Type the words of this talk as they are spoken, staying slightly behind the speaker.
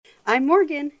I'm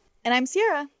Morgan, And I'm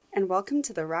Sierra. and welcome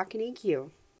to the Rockin' EQ.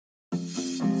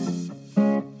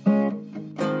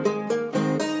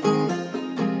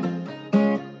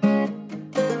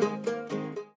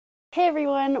 Hey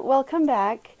everyone, welcome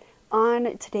back.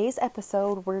 On today's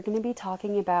episode, we're going to be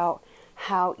talking about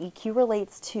how EQ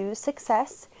relates to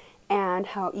success and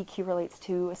how EQ relates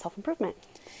to self-improvement.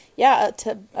 Yeah,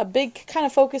 a big kind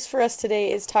of focus for us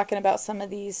today is talking about some of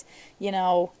these,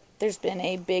 there's been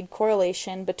a big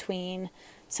correlation between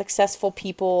successful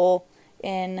people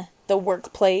in the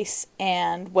workplace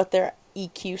and what their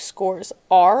EQ scores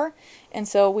are. And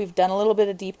so we've done a little bit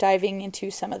of deep diving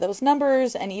into some of those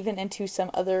numbers and even into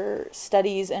some other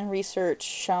studies and research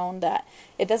shown that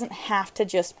it doesn't have to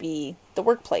just be the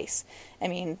workplace. I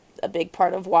mean, a big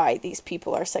part of why these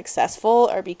people are successful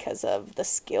are because of the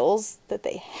skills that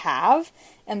they have,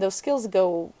 and those skills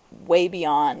go way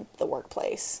beyond the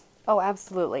workplace. Oh,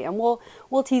 absolutely. And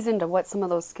we'll tease into what some of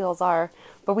those skills are,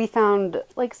 but we found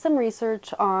some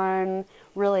research on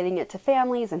relating it to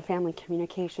families and family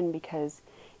communication because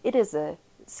it is a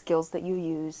skills that you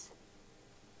use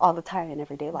all the time in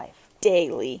everyday life.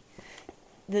 Daily.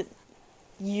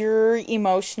 Your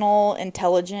emotional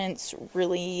intelligence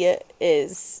really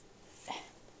is,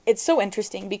 it's so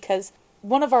interesting because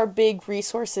one of our big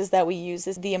resources that we use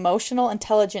is the Emotional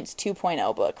Intelligence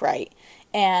 2.0 book, right?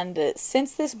 And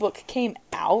since this book came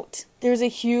out, there's a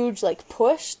huge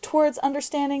push towards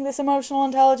understanding this emotional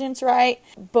intelligence, right?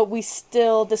 But we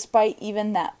still, despite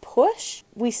even that push,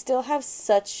 we still have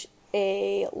such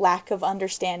a lack of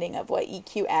understanding of what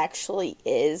EQ actually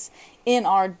is in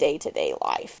our day-to-day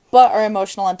life. But our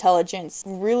emotional intelligence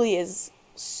really is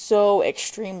so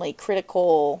extremely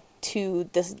critical to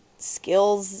the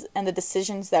skills and the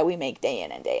decisions that we make day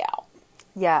in and day out.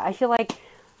 Yeah, I feel like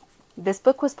this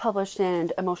book was published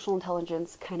and emotional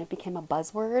intelligence kind of became a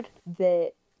buzzword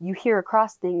that you hear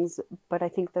across things, but I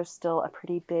think there's still a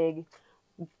pretty big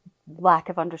lack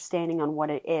of understanding on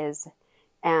what it is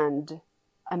and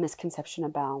a misconception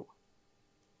about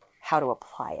how to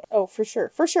apply it. Oh, for sure,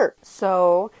 for sure.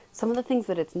 So, some of the things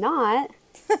that it's not.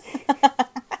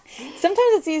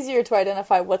 Sometimes it's easier to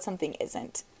identify what something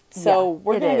isn't. So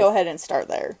we're going to go ahead and start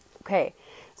there. Okay,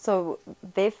 so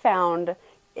they found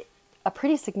a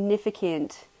pretty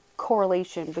significant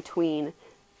correlation between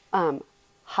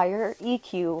higher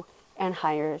EQ and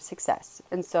higher success.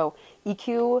 And so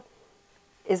EQ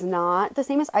is not the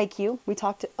same as IQ. We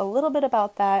talked a little bit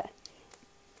about that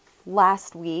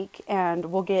last week, and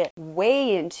we'll get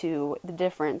way into the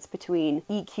difference between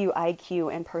EQ,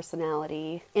 IQ, and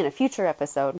personality in a future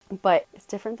episode. But it's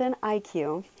different than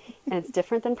IQ, and it's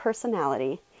different than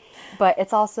personality. But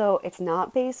it's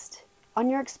not based on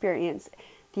your experience.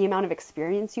 The amount of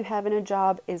experience you have in a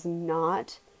job is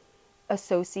not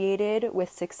associated with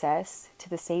success to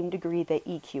the same degree that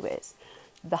EQ is.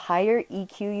 The higher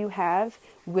EQ you have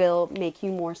will make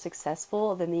you more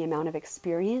successful than the amount of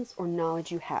experience or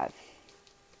knowledge you have.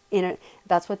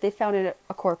 That's what they found in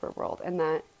a corporate world, and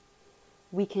that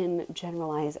we can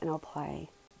generalize and apply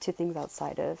to things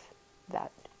outside of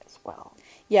that as well.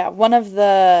 Yeah, one of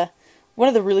the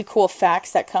really cool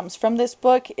facts that comes from this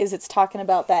book is it's talking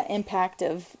about that impact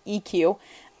of EQ.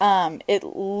 It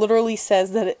literally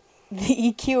says that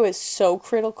the EQ is so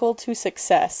critical to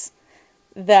success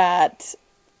that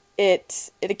it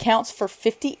accounts for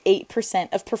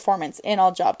 58% of performance in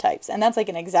all job types. And that's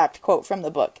an exact quote from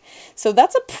the book. So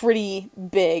that's a pretty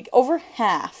big, over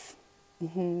half.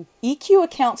 Mm-hmm. EQ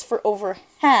accounts for over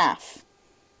half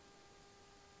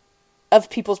of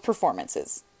people's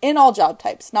performances in all job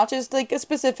types, not just a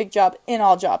specific job, in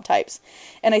all job types.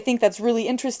 And I think that's really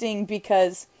interesting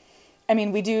because,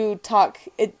 we do talk,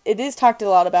 it is talked a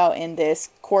lot about in this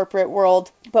corporate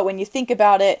world, but when you think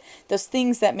about it, those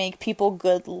things that make people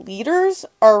good leaders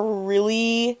are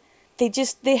really,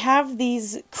 they have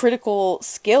these critical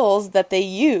skills that they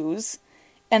use,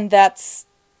 and that's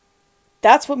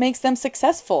what makes them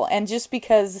successful. And just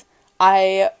because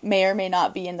I may or may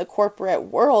not be in the corporate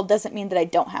world doesn't mean that I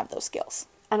don't have those skills.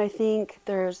 And I think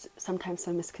there's sometimes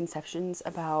some misconceptions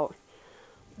about,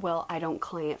 I don't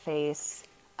client face.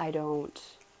 I don't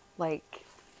like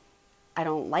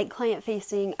client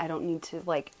facing. I don't need to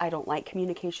I don't like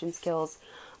communication skills.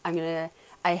 I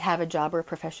have a job or a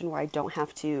profession where I don't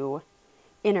have to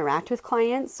interact with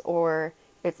clients, or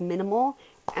it's minimal,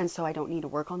 and so I don't need to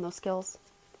work on those skills.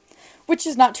 Which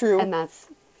is not true. And that's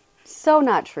so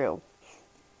not true.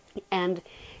 And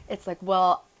it's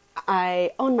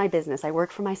I own my business. I work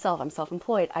for myself. I'm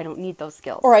self-employed. I don't need those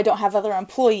skills. Or I don't have other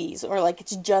employees, or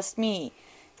it's just me.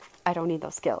 I don't need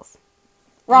those skills.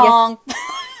 Wrong.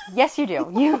 Yes, you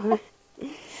do.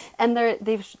 And it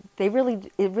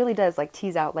really does like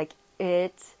tease out like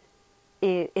it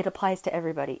applies to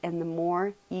everybody. And the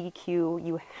more EQ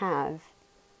you have,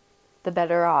 the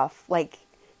better off, like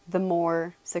the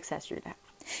more success you're gonna have.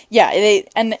 Yeah,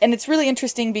 and it's really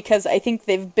interesting because I think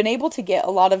they've been able to get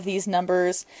a lot of these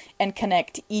numbers and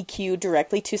connect EQ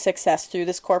directly to success through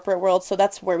this corporate world. So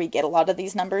that's where we get a lot of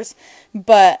these numbers.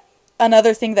 But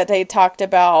another thing that they talked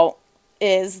about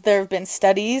is there have been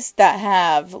studies that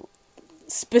have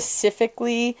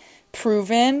specifically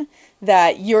proven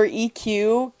that your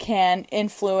EQ can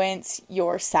influence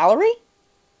your salary,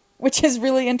 which is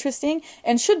really interesting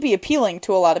and should be appealing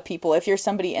to a lot of people. If you're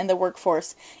somebody in the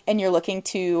workforce and you're looking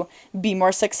to be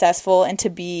more successful and to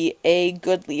be a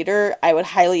good leader, I would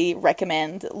highly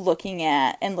recommend looking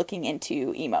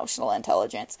into emotional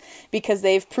intelligence, because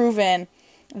they've proven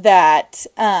that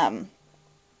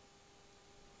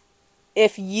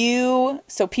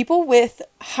people with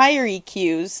higher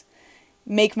EQs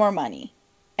make more money,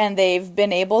 and they've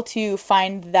been able to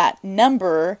find that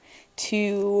number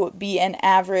to be an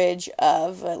average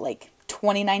of like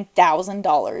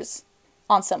 $29,000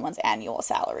 on someone's annual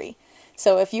salary.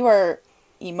 So if you are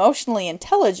emotionally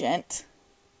intelligent,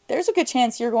 there's a good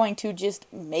chance you're going to just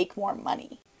make more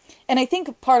money. And I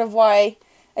think part of why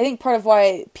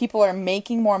people are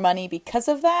making more money because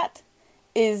of that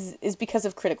is because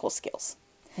of critical skills.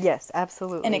 Yes,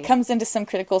 absolutely. And it comes into some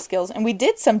critical skills. And we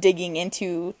did some digging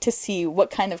to see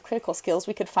what kind of critical skills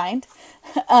we could find.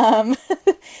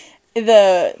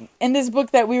 In this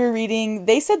book that we were reading,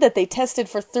 they said that they tested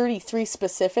for 33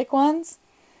 specific ones.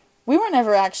 We were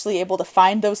never actually able to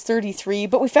find those 33,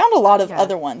 but we found a lot of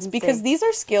other ones, because these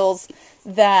are skills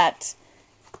that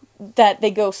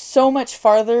they go so much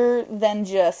farther than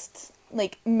just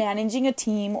like managing a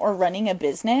team or running a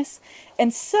business.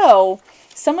 And so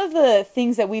some of the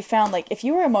things that we found, like if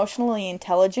you are emotionally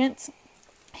intelligent,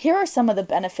 here are some of the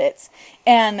benefits.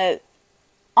 And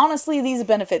honestly, these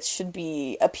benefits should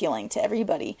be appealing to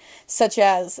everybody, such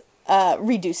as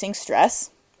reducing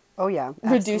stress. Oh, yeah.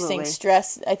 Absolutely. Reducing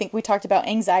stress. I think we talked about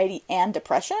anxiety and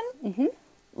depression. Mm-hmm.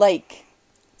 Like,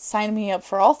 sign me up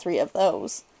for all three of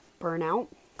those. Burnout.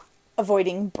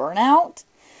 Avoiding burnout.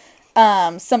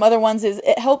 Some other ones is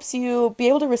it helps you be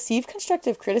able to receive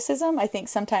constructive criticism. I think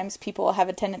sometimes people have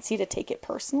a tendency to take it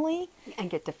personally. And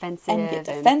get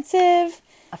defensive.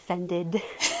 Offended.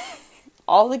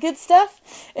 All the good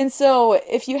stuff. And so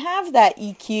if you have that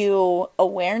EQ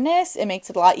awareness, it makes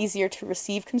it a lot easier to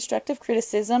receive constructive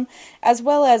criticism, as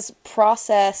well as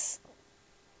process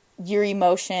your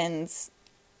emotions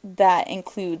that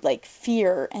include like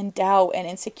fear and doubt and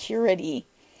insecurity.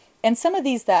 And some of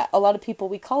these that a lot of people,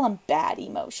 we call them bad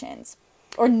emotions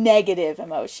or negative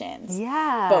emotions.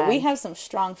 Yeah. But we have some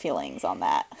strong feelings on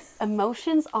that.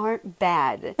 Emotions aren't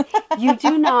bad. You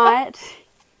do not...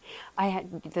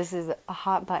 this is a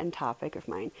hot button topic of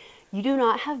mine. You do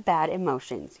not have bad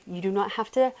emotions. You do not have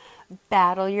to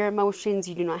battle your emotions.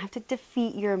 You do not have to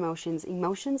defeat your emotions.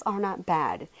 Emotions are not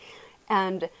bad.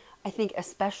 And I think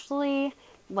especially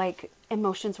like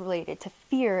emotions related to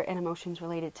fear and emotions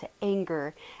related to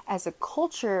anger, as a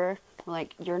culture,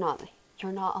 like you're not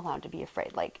allowed to be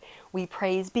afraid. Like we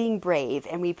praise being brave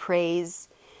and we praise,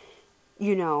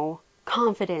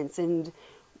 confidence, and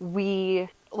we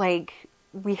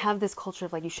have this culture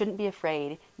of like, you shouldn't be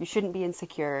afraid, you shouldn't be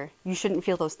insecure, you shouldn't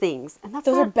feel those things. And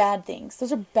those are bad things.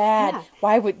 Those are bad.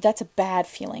 Yeah. That's a bad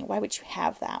feeling. Why would you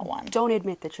have that one? Don't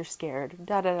admit that you're scared.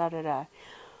 Da da da da da.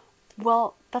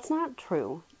 Well, that's not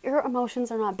true. Your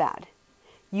emotions are not bad.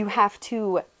 You have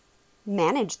to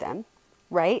manage them,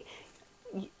 right?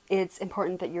 It's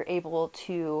important that you're able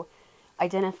to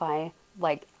identify,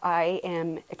 like, I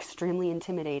am extremely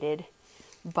intimidated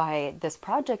by this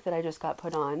project that I just got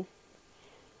put on.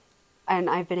 And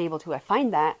I've been able to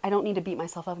find that. I don't need to beat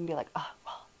myself up and be like, oh,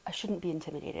 well, I shouldn't be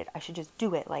intimidated. I should just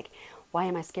do it. Like, why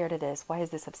am I scared of this? Why is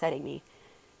this upsetting me?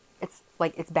 It's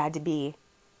like, it's bad to be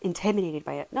intimidated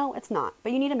by it. No, it's not.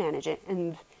 But you need to manage it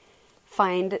and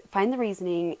find the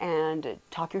reasoning and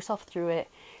talk yourself through it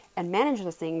and manage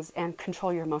those things and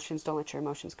control your emotions. Don't let your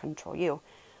emotions control you.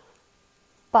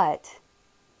 But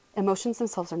emotions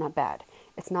themselves are not bad.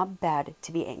 It's not bad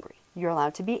to be angry. You're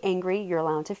allowed to be angry. You're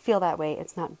allowed to feel that way.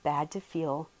 It's not bad to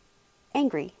feel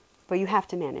angry, but you have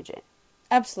to manage it.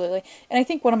 Absolutely. And I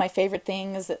think one of my favorite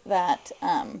things that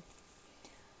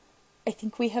I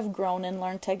think we have grown and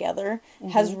learned together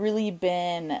has really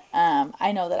been,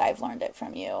 I know that I've learned it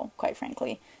from you, quite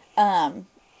frankly,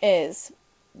 is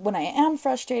when I am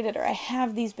frustrated or I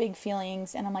have these big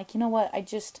feelings and I'm like, you know what,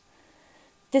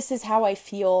 this is how I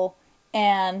feel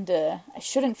and I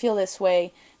shouldn't feel this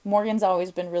way. Morgan's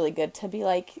always been really good to be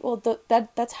like, well,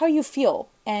 that's how you feel,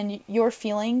 and your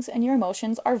feelings and your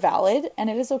emotions are valid,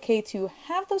 and it is okay to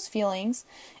have those feelings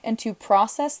and to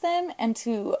process them and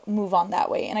to move on that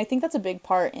way. And I think that's a big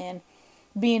part in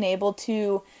being able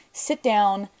to sit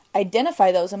down,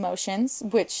 identify those emotions,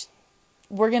 which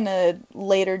we're going to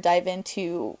later dive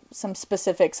into some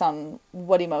specifics on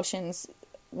what emotions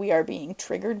we are being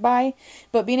triggered by,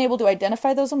 but being able to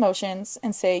identify those emotions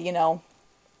and say, you know,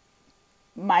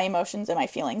 my emotions and my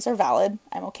feelings are valid.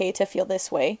 I'm okay to feel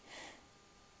this way.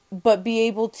 But be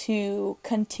able to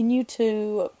continue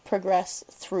to progress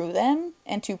through them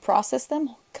and to process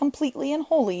them completely and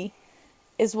wholly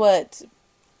is what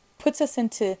puts us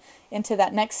into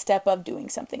that next step of doing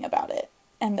something about it.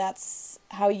 And that's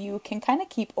how you can kind of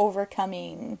keep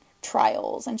overcoming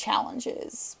trials and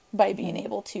challenges by being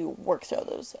able to work through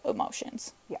those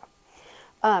emotions. Yeah.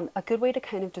 A good way to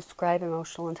kind of describe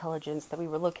emotional intelligence that we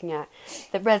were looking at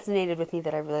that resonated with me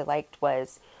that I really liked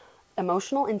was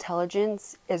emotional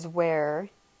intelligence is where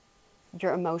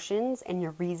your emotions and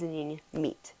your reasoning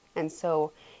meet. And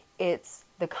so it's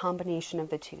the combination of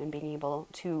the two and being able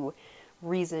to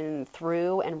reason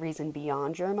through and reason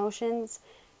beyond your emotions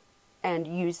and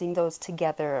using those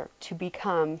together to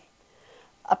become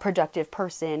a productive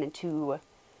person and to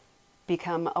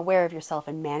become aware of yourself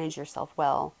and manage yourself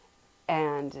well,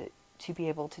 and to be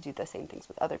able to do the same things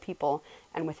with other people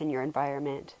and within your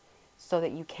environment so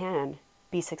that you can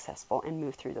be successful and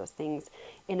move through those things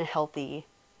in a healthy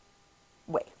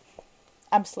way.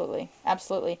 Absolutely.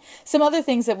 Absolutely. Some other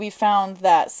things that we found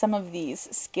that some of these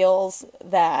skills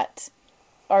that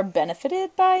are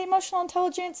benefited by emotional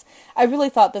intelligence, I really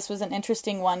thought this was an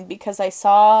interesting one because I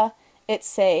saw it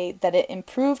say that it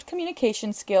improved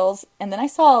communication skills, and then I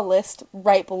saw a list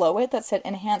right below it that said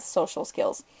enhanced social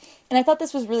skills. And I thought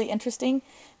this was really interesting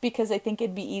because I think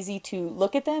it'd be easy to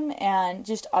look at them and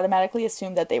just automatically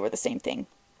assume that they were the same thing.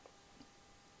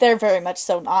 They're very much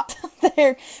so not.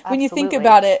 When you think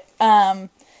about it,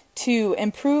 to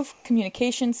improve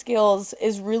communication skills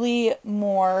is really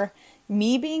more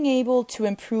me being able to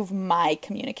improve my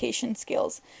communication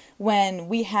skills. When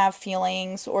we have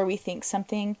feelings or we think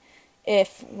something,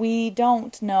 if we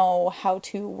don't know how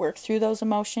to work through those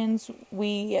emotions,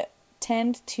 we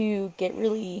tend to get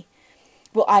really,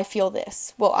 well, I feel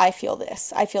this. Well, I feel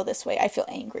this. I feel this way. I feel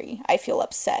angry. I feel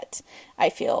upset. I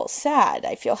feel sad.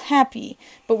 I feel happy.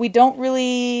 But we don't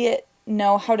really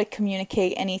know how to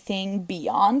communicate anything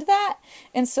beyond that.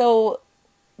 And so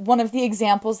one of the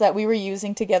examples that we were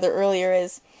using together earlier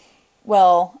is,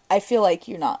 well, I feel like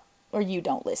you're not, or you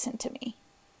don't listen to me,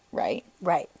 right?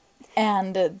 Right.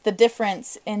 And the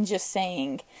difference in just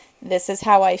saying, this is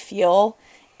how I feel,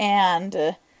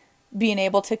 and being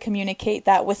able to communicate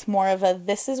that with more of a,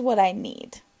 this is what I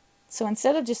need. So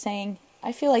instead of just saying,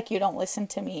 I feel like you don't listen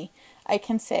to me, I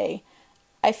can say,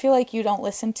 I feel like you don't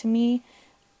listen to me.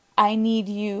 I need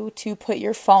you to put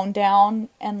your phone down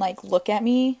and like look at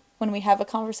me when we have a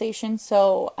conversation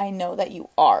so I know that you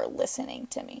are listening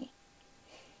to me.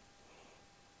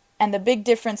 And the big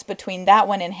difference between that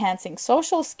one enhancing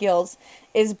social skills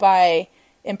is by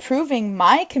improving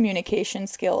my communication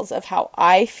skills of how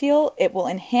I feel, it will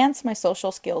enhance my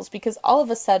social skills because all of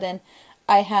a sudden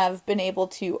I have been able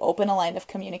to open a line of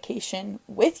communication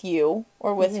with you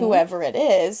or with whoever it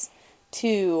is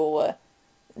to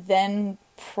then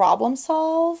problem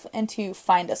solve and to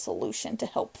find a solution to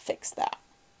help fix that.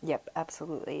 Yep,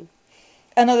 absolutely.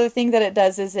 Another thing that it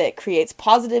does is it creates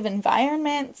positive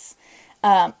environments.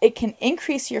 It can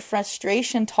increase your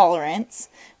frustration tolerance,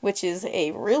 which is a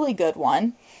really good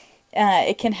one.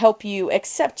 It can help you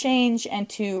accept change and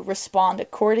to respond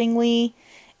accordingly.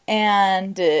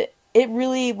 And it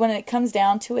really, when it comes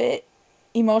down to it,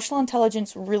 emotional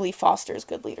intelligence really fosters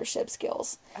good leadership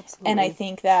skills. Absolutely. And I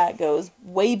think that goes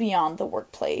way beyond the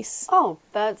workplace. Oh,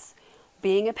 that's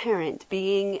being a parent,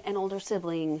 being an older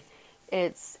sibling.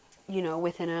 It's,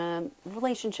 within a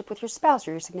relationship with your spouse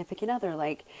or your significant other,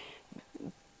 like,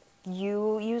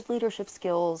 you use leadership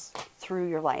skills through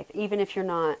your life. Even if you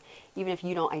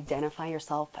don't identify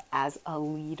yourself as a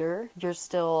leader, you're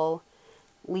still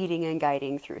leading and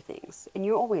guiding through things. And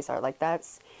you always are. Like,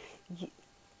 that's,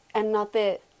 and not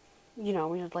that,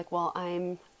 you're like, well,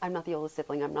 I'm not the oldest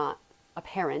sibling. I'm not a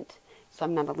parent, so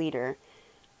I'm not a leader.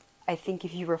 I think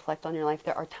if you reflect on your life,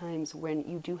 there are times when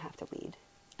you do have to lead.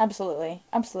 Absolutely.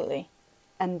 Absolutely.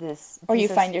 And or you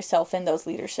find yourself in those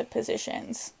leadership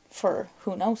positions for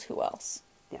who knows who else.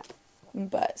 Yeah.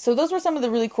 But so those were some of the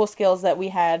really cool skills that we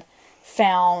had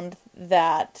found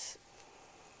that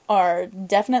are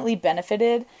definitely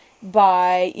benefited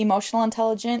by emotional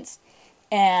intelligence.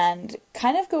 and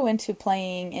kind of go into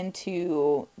playing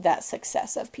into that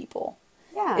success of people.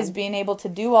 Yeah. Is being able to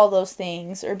do all those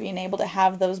things or being able to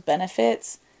have those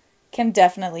benefits can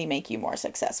definitely make you more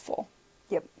successful.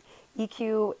 Yep.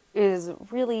 EQ is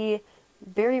really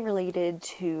very related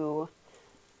to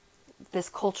this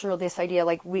culture, this idea,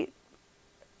 like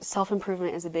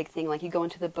self-improvement is a big thing. Like you go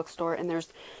into the bookstore and there's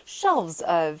shelves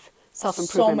of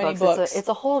self-improvement So many books. books. It's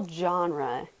a whole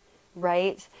genre,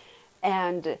 right?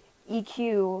 And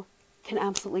EQ can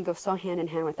absolutely go so hand in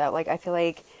hand with that. Like I feel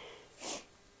like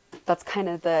that's kind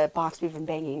of the box we've been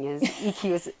banging is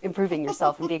EQ is improving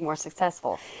yourself and being more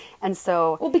successful. And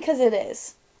so... Well, because it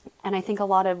is. And I think a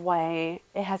lot of why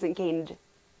it hasn't gained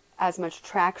as much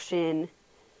traction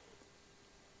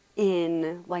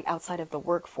in, like, outside of the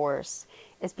workforce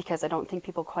is because I don't think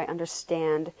people quite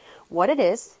understand what it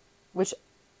is, which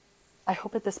I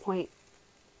hope at this point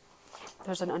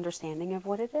there's an understanding of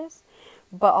what it is,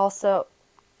 but also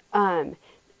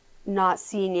not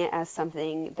seeing it as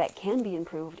something that can be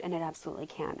improved, and it absolutely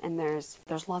can. And there's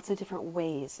lots of different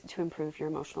ways to improve your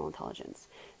emotional intelligence.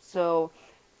 So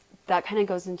that kind of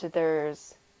goes into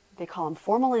they call them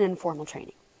formal and informal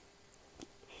training.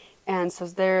 And so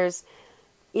there's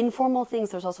informal things,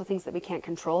 there's also things that we can't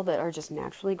control that are just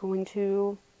naturally going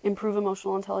to improve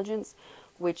emotional intelligence,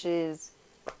 which is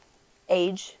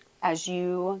age. As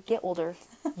you get older,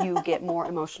 you get more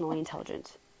emotionally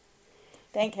intelligent.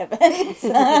 Thank heaven.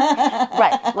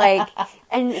 Right. Like,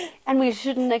 and we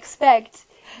shouldn't expect,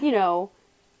 a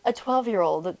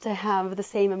 12-year-old to have the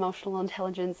same emotional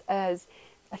intelligence as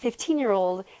a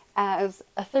 15-year-old, as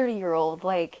a 30-year-old.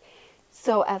 Like,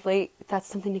 so that's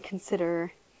something to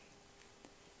consider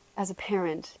as a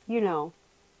parent.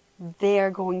 They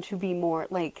are going to be more,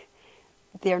 like,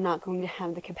 they're not going to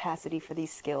have the capacity for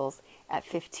these skills at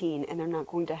 15, and they're not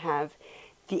going to have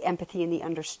the empathy and the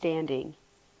understanding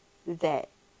that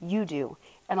you do.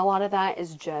 And a lot of that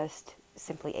is just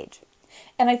simply age.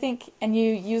 And I think, and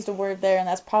you used a word there, and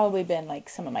that's probably been like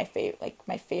some of my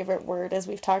favorite word as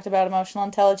we've talked about emotional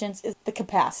intelligence is the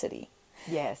capacity.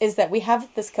 Yes. Is that we have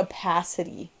this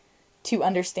capacity to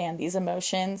understand these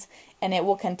emotions, and it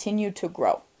will continue to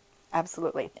grow.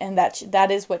 Absolutely. And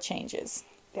that is what changes.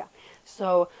 Yeah.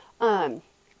 So,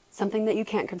 something that you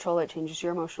can't control that changes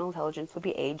your emotional intelligence would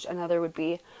be age. Another would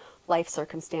be life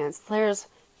circumstance. There's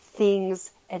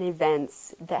things and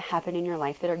events that happen in your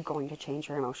life that are going to change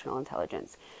your emotional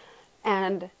intelligence.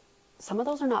 And some of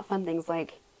those are not fun things,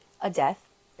 like a death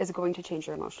is going to change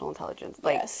your emotional intelligence.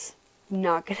 Like, yes.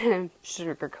 Not going to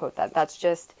sugarcoat that.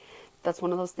 That's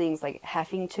one of those things, like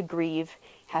having to grieve,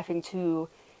 having to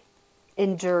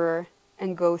endure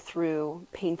and go through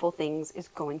painful things is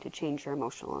going to change your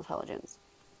emotional intelligence.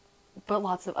 But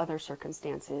lots of other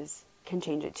circumstances can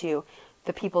change it too.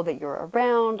 The people that you're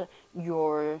around,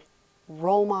 your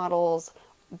role models,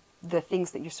 the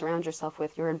things that you surround yourself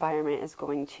with, your environment is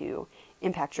going to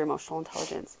impact your emotional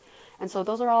intelligence. And so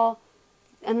those are all,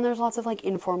 and there's lots of like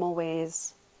informal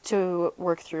ways to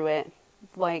work through it,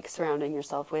 like surrounding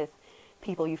yourself with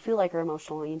people you feel like are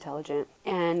emotionally intelligent.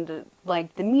 And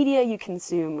like the media you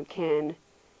consume can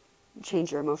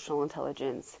change your emotional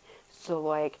intelligence. So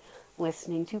like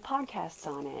listening to podcasts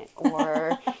on it,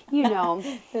 or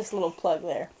Just a little plug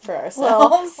there for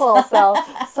ourselves.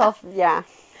 Yeah.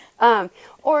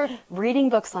 Or reading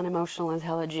books on emotional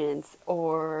intelligence,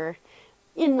 or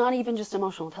not even just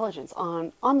emotional intelligence,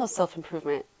 on those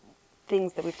self-improvement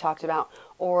things that we've talked about,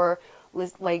 or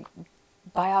like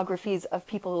biographies of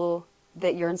people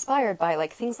that you're inspired by,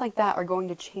 like things like that are going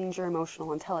to change your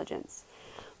emotional intelligence.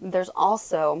 There's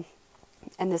also,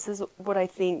 and this is what I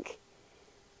think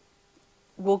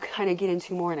we'll kind of get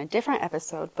into more in a different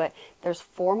episode, but there's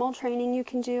formal training you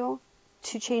can do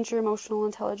to change your emotional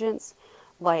intelligence,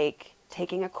 like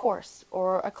taking a course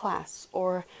or a class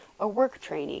or a work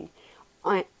training,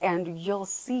 and you'll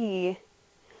see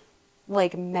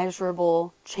like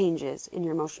measurable changes in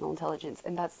your emotional intelligence.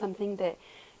 And that's something that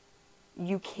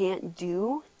you can't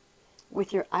do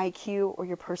with your IQ or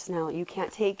your personality. You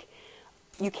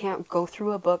can't go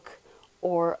through a book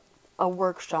or a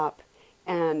workshop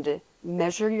and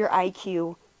measure your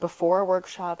IQ before a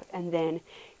workshop, and then,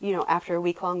 after a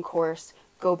week-long course,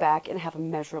 go back and have a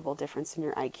measurable difference in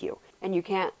your IQ. And you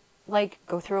can't, like,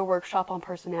 go through a workshop on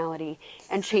personality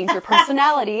and change your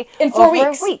personality in 4 over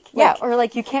weeks. A week. Yeah, or,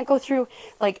 like, you can't go through,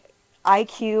 like,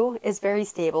 IQ is very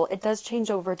stable. It does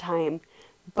change over time,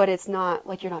 but it's not,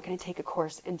 like, you're not going to take a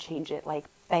course and change it, like,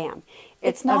 bam.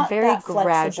 It's not a very that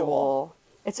flexible.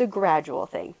 It's a gradual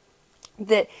thing.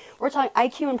 That we're talking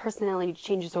IQ and personality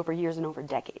changes over years and over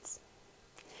decades.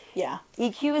 Yeah.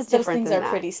 EQ is different. Those things than are that.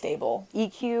 pretty stable.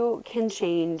 EQ can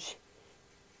change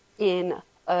in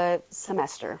a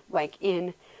semester, like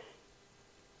in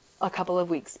a couple of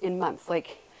weeks, in months,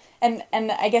 like. And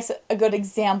I guess a good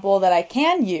example that I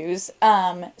can use,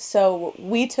 so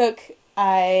we took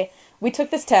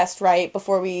this test right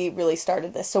before we really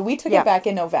started this. So we took it back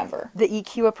in November. The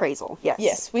EQ appraisal, yes.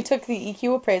 Yes, we took the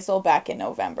EQ appraisal back in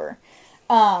November.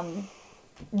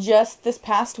 Just this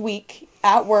past week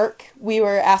at work, we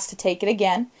were asked to take it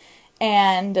again.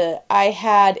 And I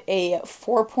had a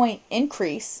 4-point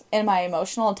increase in my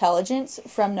emotional intelligence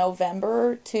from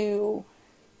November to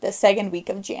the second week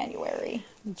of January.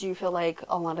 Do you feel like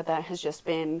a lot of that has just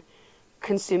been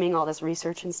consuming all this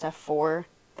research and stuff for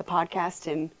the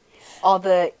podcast and all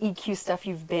the EQ stuff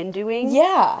you've been doing?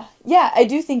 Yeah, I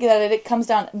do think that it comes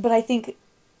down, but I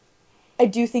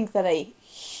do think that a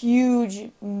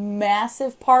huge,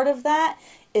 massive part of that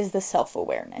is the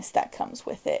self-awareness that comes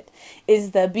with it.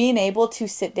 Is the being able to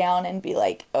sit down and be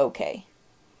like, okay,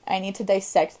 I need to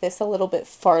dissect this a little bit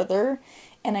farther,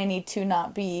 and I need to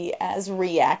not be as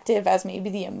reactive as maybe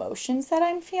the emotions that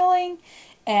I'm feeling,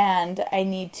 and I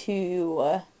need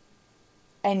to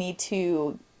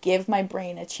give my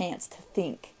brain a chance to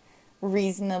think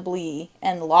reasonably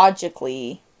and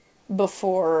logically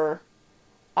before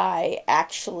I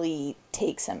actually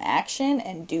take some action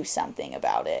and do something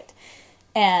about it.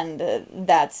 And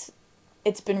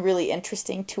it's been really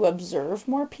interesting to observe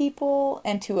more people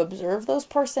and to observe those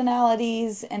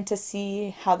personalities and to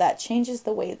see how that changes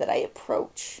the way that I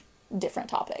approach different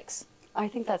topics. I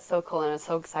think that's so cool, and it's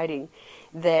so exciting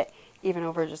that even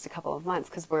over just a couple of months,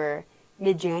 because we're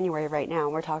mid-January right now,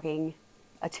 we're talking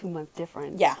a 2-month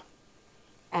difference. Yeah.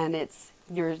 And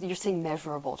you're seeing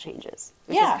measurable changes,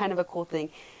 which is kind of a cool thing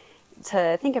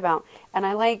to think about. And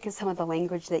I like some of the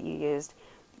language that you used,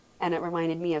 and it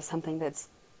reminded me of something that's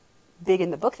big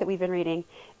in the book that we've been reading.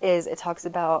 Is it talks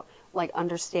about like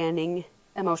understanding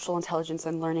emotional intelligence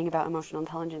and learning about emotional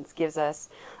intelligence gives us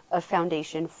a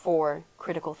foundation for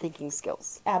critical thinking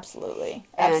skills. Absolutely.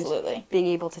 And being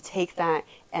able to take that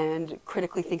and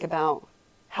critically think about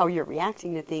how you're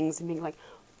reacting to things and being like,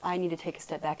 I need to take a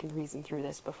step back and reason through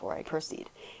this before I proceed.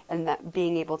 And that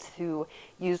being able to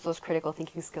use those critical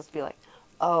thinking skills to be like,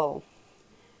 oh,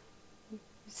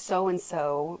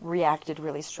 so-and-so reacted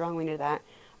really strongly to that.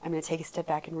 I'm going to take a step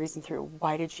back and reason through,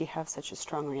 why did she have such a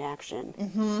strong reaction?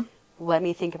 Mm-hmm. Let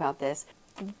me think about this.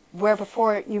 Where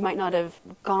before you might not have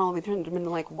gone all the way through and been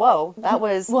like, whoa, that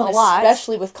was a lot.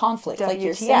 Especially with conflict, WTF, like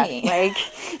you're saying. Like,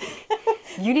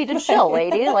 you need to chill,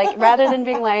 lady. Like, rather than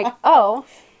being like, oh,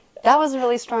 that was a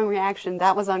really strong reaction.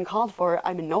 That was uncalled for.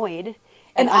 I'm annoyed.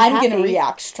 And I'm going to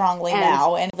react strongly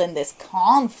now and in this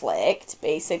conflict,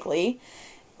 basically.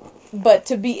 But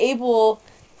to be able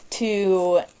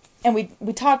to, and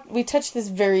we touched this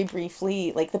very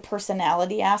briefly, like the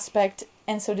personality aspect.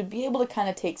 And so to be able to kind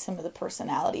of take some of the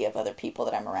personality of other people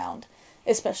that I'm around,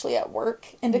 especially at work,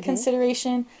 into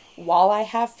consideration while I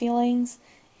have feelings,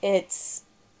 it's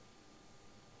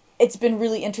been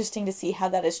really interesting to see how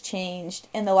that has changed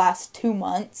in the last 2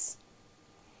 months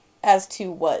as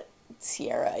to what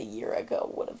Sierra a year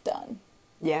ago would have done.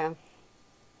 Yeah.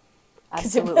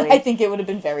 Absolutely. I think it would have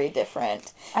been very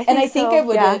different. I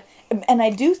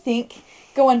do think,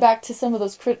 going back to some of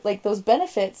those those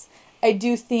benefits, I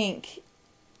do think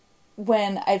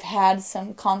when I've had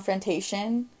some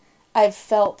confrontation, I've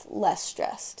felt less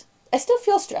stressed. I still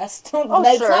feel stressed. Oh,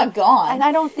 it's sure. not gone. And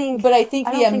I don't think... But I think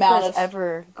the amount there's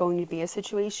ever going to be a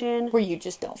situation... where you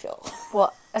just don't feel...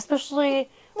 Well, especially,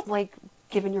 like,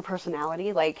 given your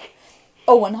personality, like...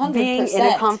 Oh, 100%. Being in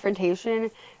a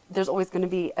confrontation, there's always going to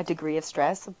be a degree of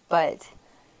stress, but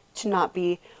to not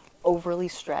be overly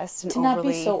stressed and not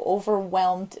be so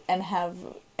overwhelmed and have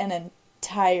an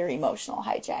entire emotional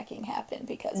hijacking happen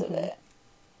because of it.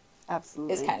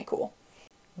 Absolutely. Is kind of cool.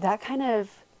 That kind of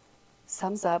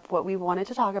sums up what we wanted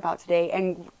to talk about today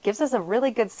and gives us a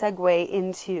really good segue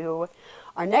into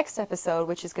our next episode,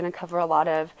 which is going to cover a lot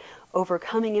of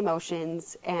overcoming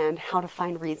emotions and how to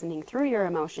find reasoning through your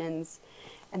emotions.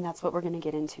 And that's what we're going to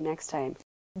get into next time.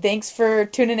 Thanks for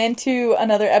tuning in to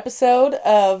another episode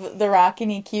of The Rock and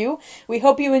EQ. We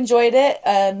hope you enjoyed it.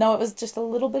 No, it was just a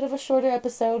little bit of a shorter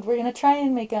episode. We're going to try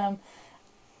and make them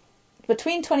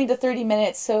between 20 to 30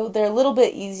 minutes, so they're a little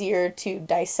bit easier to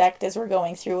dissect as we're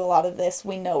going through a lot of this.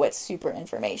 We know it's super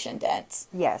information dense.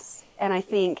 Yes, and I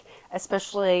think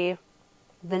especially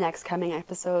the next coming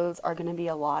episodes are going to be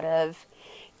a lot of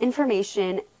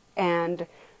information, and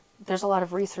there's a lot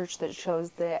of research that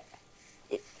shows that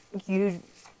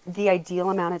the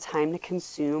ideal amount of time to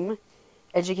consume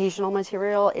educational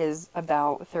material is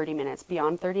about 30 minutes.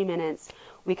 Beyond 30 minutes,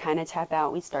 we kind of tap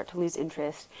out, we start to lose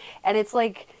interest. And it's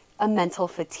like a mental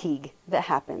fatigue that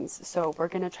happens. So we're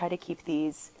going to try to keep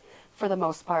these, for the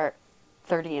most part,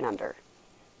 30 and under.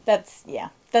 That's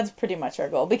pretty much our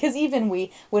goal. Because even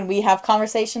when we have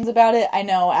conversations about it, I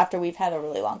know after we've had a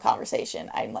really long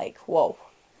conversation, I'm like, whoa,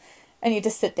 I need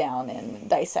to sit down and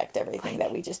dissect everything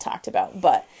that we just talked about.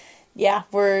 But yeah,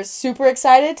 we're super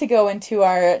excited to go into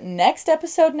our next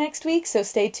episode next week. So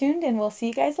stay tuned and we'll see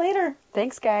you guys later.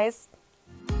 Thanks, guys.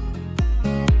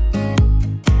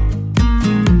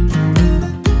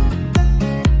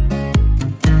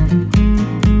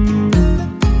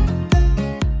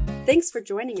 Thanks for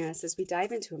joining us as we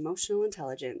dive into emotional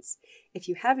intelligence. If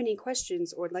you have any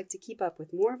questions or would like to keep up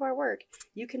with more of our work,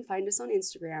 you can find us on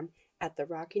Instagram at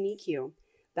 @therockinEQ.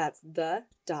 That's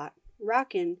the.rockin.eq.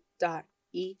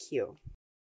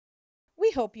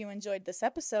 We hope you enjoyed this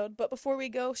episode, but before we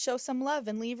go, show some love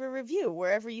and leave a review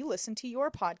wherever you listen to your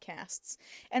podcasts.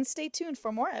 And stay tuned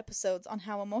for more episodes on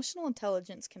how emotional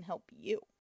intelligence can help you.